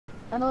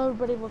Hello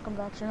everybody, welcome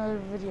back to another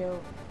video,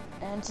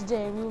 and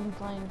today we will be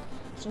playing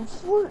some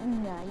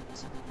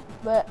Fortnite,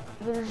 but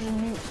there's a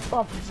new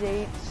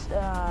update,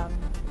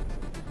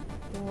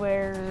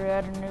 where we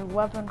had a new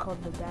weapon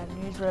called the Bad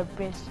News,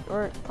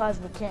 or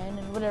Plasma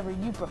Cannon, whatever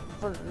you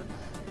prefer,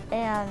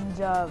 and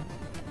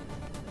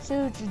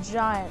shoots a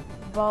giant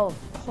ball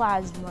of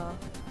plasma,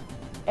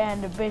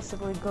 and it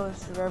basically goes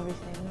through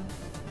everything,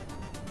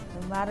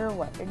 no matter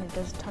what, and it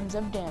does tons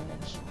of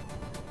damage.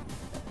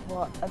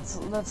 Well, that's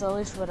at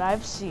least what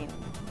I've seen.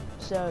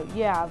 So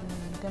yeah, I'm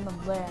gonna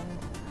land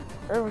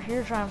over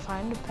here trying to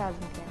find a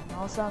plasma cannon.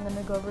 Also, I'm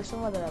gonna go over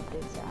some other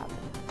updates that happen.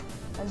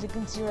 As you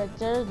can see right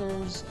there,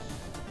 there's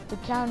the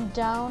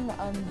countdown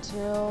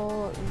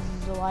until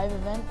the live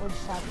event, which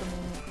is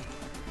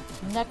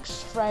happening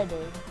next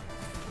Friday.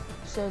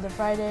 So the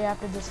Friday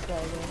after this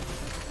Friday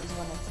is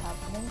when it's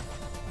happening.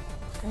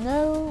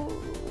 No,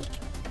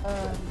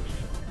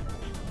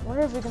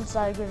 wonder if we can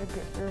start good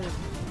or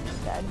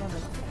yeah, never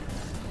know.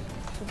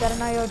 We got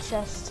an IO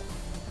chest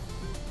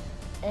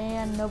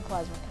and no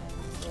plasma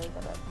cannon. So we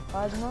got a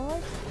plasma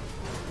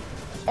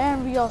life.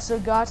 And we also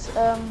got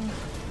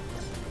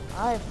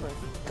I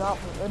forgot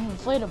an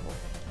inflatable.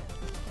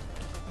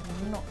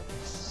 No.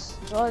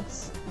 So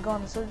let's go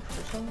on a search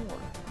for some more.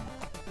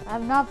 I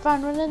have not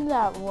found one in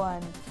that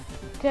one.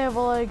 Okay,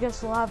 well I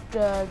guess we'll have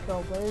to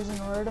kill players in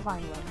order to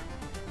find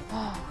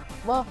one.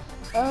 Well,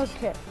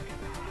 okay.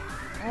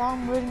 While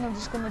I'm waiting, I'm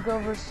just gonna go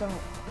over some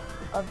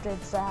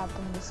updates that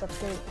happened this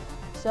update.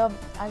 So,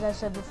 as I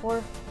said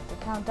before, the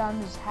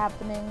countdown is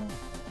happening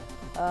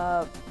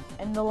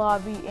in the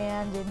lobby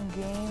and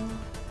in-game.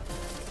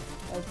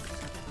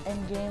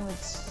 In-game,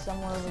 it's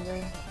somewhere over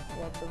there.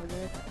 Yeah, it's over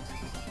there.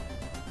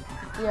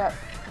 Yeah,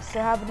 it's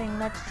happening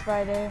next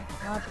Friday.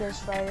 Not this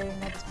Friday,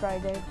 next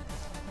Friday.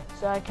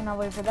 So I cannot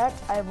wait for that.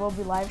 I will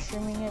be live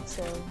streaming it,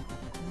 so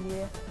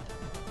yeah.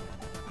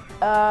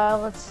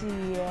 Let's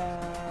see.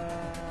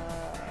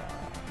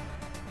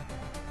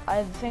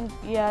 I think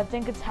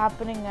it's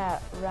happening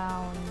at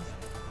around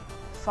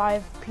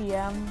 5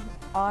 p.m.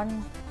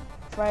 on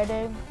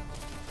Friday,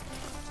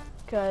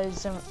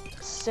 because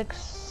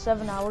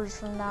 6-7 hours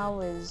from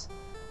now is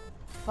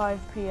 5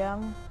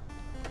 p.m.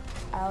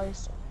 At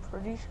least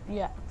pretty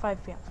yeah,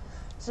 5 p.m.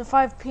 So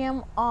 5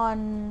 p.m.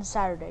 on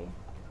Saturday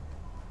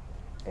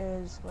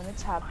is when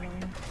it's happening.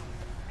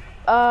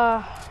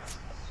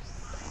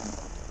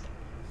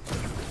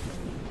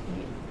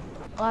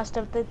 Last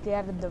update, they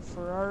added the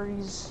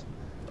Ferraris.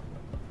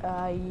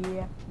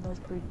 Yeah, that's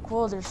pretty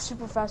cool. They're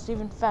super fast,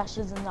 even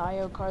faster than the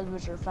IO cars,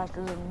 which are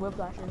faster than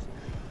whiplashes.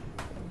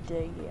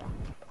 And,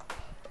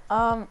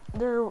 yeah.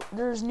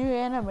 There's new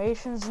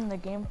animations in the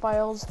game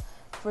files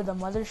for the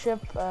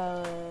mothership.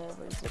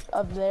 What is it?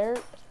 Up there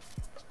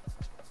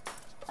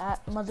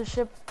at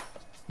mothership,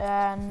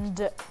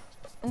 and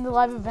in the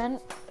live event,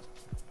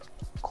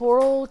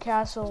 Coral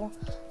Castle,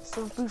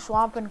 Slippery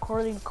Swamp, and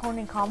Corny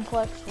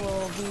Complex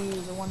will be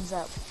the ones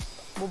that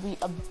will be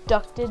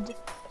abducted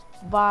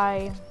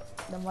by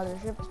the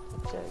mothership.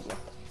 So yeah.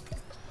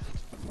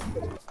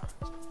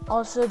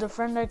 Also, the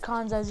friend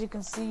icons, as you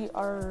can see,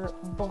 are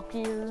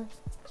bulkier.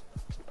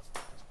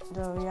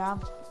 So yeah.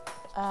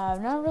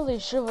 I'm not really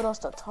sure what else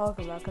to talk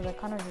about because I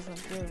kind of just went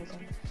through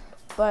everything.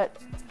 But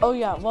oh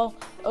yeah, well,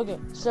 okay.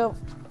 So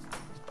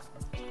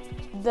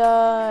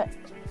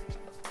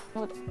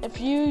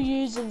if you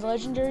use a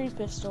legendary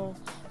pistol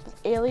with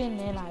alien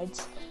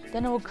nanites,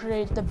 then it will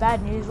create the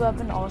Bad News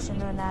weapon, also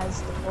known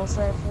as the pulse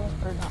rifle,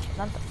 or not the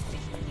pulse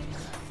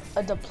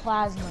rifle, the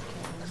plasma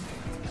cannon.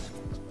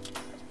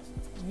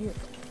 Yeah.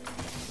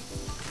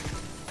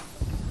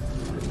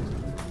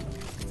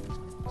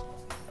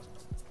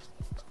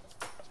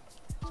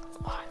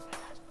 Why am I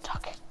not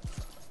talking?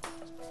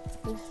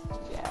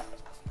 Yeah.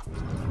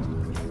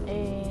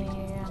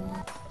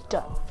 And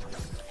done.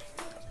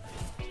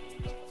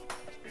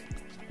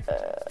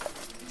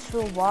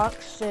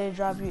 Toolbox, they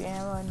drop you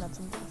ammo, and that's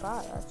something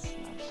fire. That's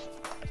nice.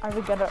 Alright,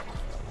 we got a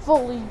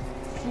fully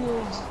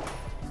filled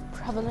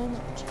prevalent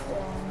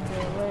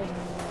and wait a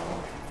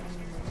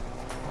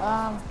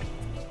minute.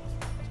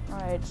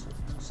 Alright,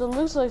 so it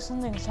looks like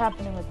something's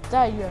happening with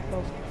that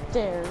UFO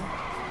there,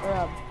 or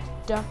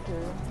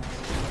abductor,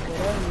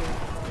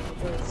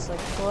 whatever. It's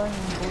like glowing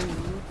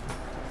blue,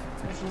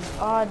 which is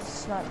odd.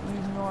 It's not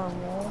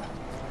normal.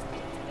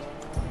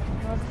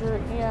 Not for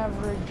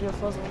average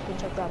UFOs. We can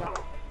check that out.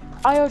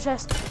 IO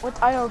chest with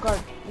IO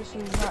guard. This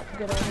is not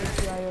good. I hate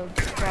the IO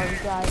guard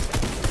guy.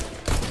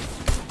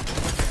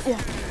 Yeah.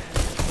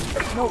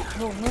 No.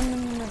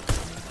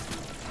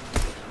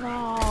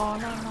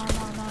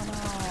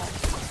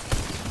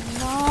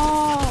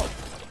 No.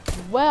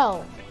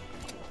 Well,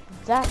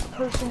 that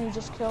person who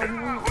just killed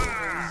me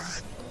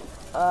is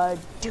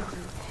dude.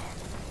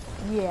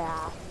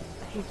 Yeah.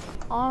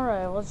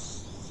 Alright, let's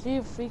see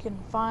if we can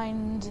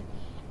find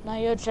an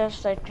IO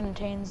chest that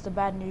contains the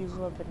Bad News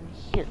weapon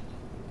here.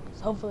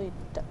 Hopefully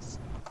it does.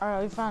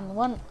 Alright, we found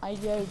one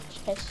IO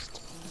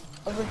chest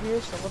over here,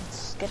 so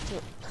let's get to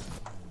it.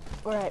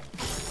 Alright.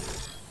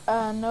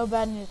 No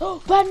bad news. Oh,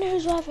 Bad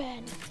News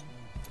weapon!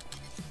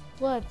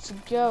 Let's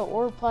go.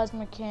 Or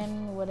plasma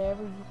cannon,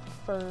 whatever you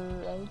prefer.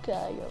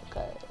 Okay,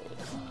 okay.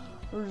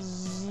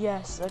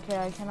 Yes, okay,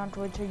 I cannot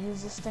wait to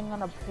use this thing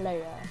on a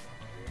player.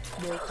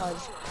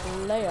 Because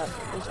player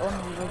is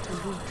only way to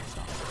use this.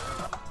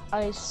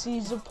 I see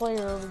the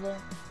player over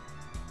there.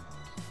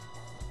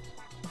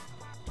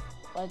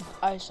 Like,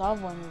 I saw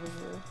one over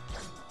here.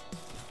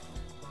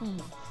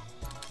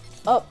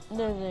 Oh,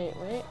 there's a,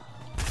 wait.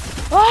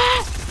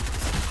 Ah!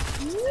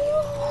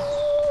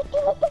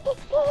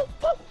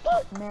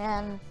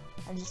 Man,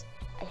 I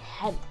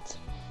had it.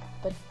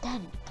 But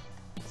then,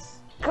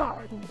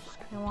 God,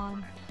 come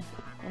on.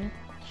 And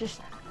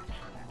just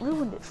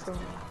ruined it for me.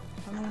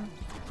 I mean,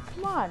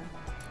 come on.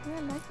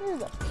 Man, I can do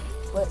that.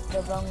 Wait,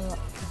 the wrong one.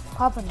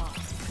 Popping off.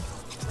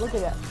 Look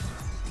at that.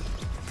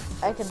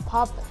 I can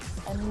pop it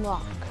and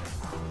lock.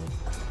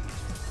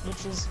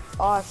 Which is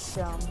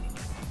awesome.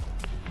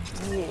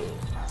 Yeah.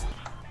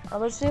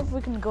 Let's see if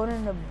we can go to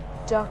an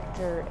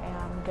abductor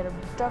and get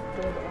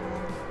abducted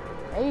and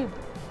maybe,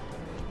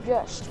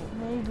 just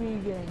maybe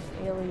get an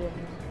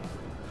alien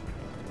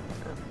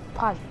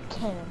project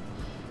cannon,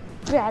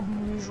 bad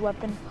news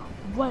weapon,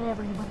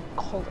 whatever you want to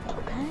call it,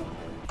 okay?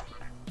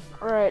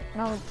 Alright,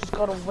 now we just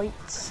gotta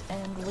wait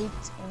and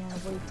wait and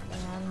wait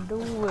and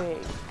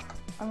wait.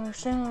 I'm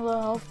understanding a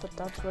little help, but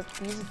that's what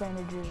these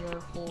bandages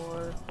are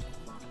for.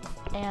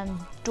 And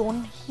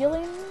don't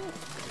healing.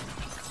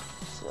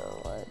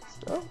 So let's,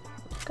 oh,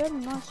 good,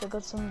 nice, I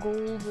got some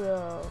gold,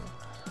 oh,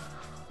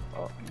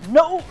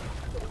 no!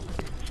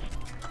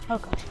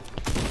 Okay.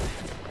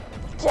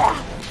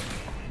 Yeah!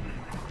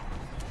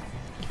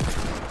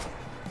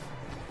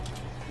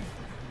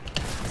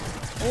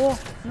 Oh,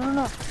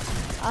 no,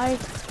 I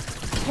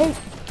hate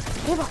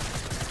people.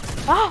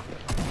 Ah!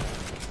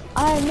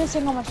 I'm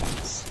missing all my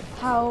shots.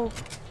 How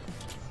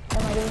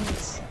am I doing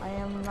this? I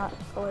am not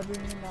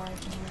living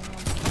life.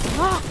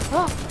 Ah!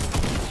 Ah!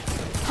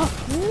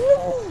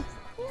 No!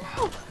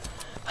 No!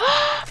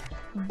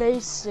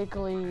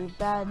 Basically,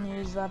 bad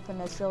news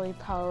weapon is really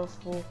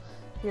powerful.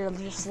 Here,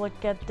 just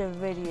look at the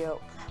video.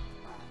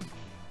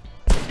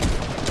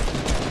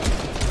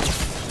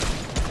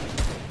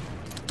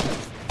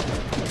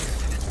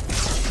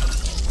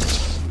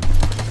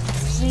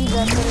 See,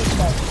 that's what it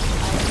said.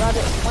 I got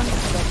it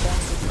once, but then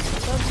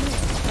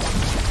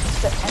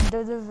the end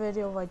of the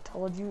video, I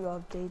told you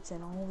updates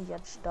and all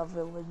that stuff.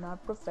 It was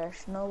not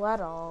professional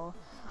at all.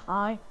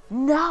 I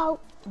know,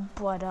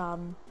 but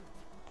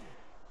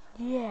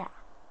yeah.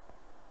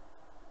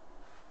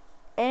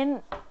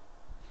 And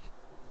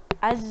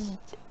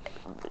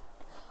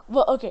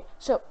well, okay,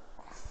 so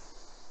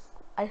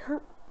I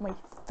hurt my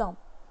thumb.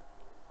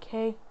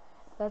 Okay,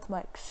 that's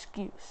my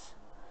excuse.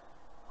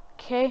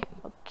 Okay,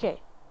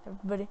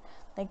 everybody,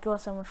 thank you all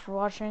so much for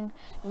watching.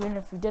 Even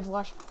if you did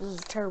watch, this is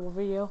a terrible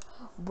video,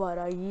 but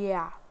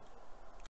yeah.